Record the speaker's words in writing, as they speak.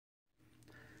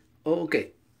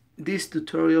Okay, this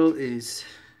tutorial is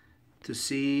to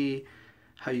see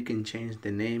how you can change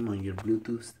the name on your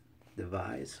Bluetooth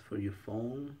device for your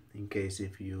phone in case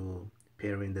if you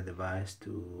pairing the device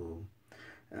to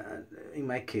in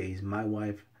my case my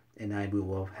wife and I, we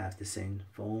both have the same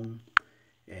phone,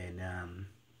 and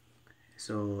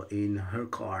so in her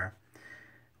car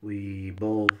we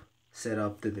both set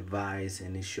up the device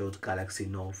and it shows Galaxy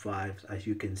Note 5. As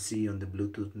you can see on the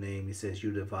Bluetooth name, it says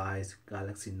your device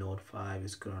Galaxy Note 5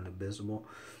 is currently visible.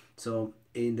 So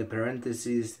in the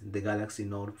parentheses, the Galaxy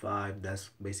Note 5, that's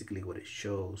basically what it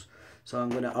shows. So I'm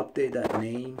gonna update that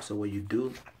name. So what you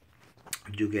do,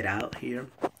 you get out here,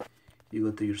 you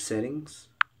go to your settings,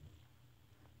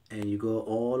 and you go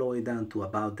all the way down to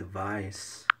about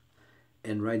device,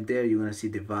 and right there you're gonna see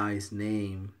device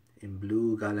name in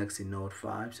blue, Galaxy Note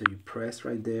 5. So you press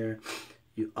right there,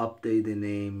 you update the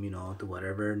name, to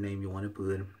whatever name you want to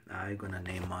put. I'm gonna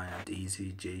name mine at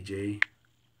easy JJ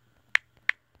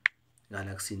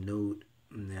Galaxy Note,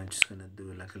 and then I'm just gonna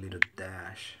do like a little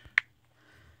dash,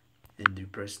 and you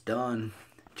press done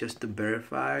just to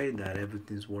verify that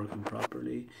everything's working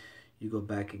properly. You go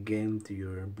back again to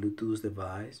your Bluetooth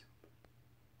device.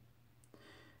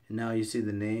 And now you see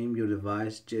the name, your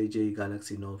device, JJ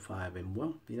Galaxy Note 5. And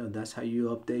well, that's how you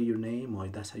update your name, or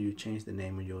that's how you change the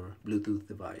name of your Bluetooth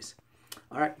device.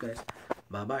 All right, guys.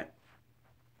 Bye-bye.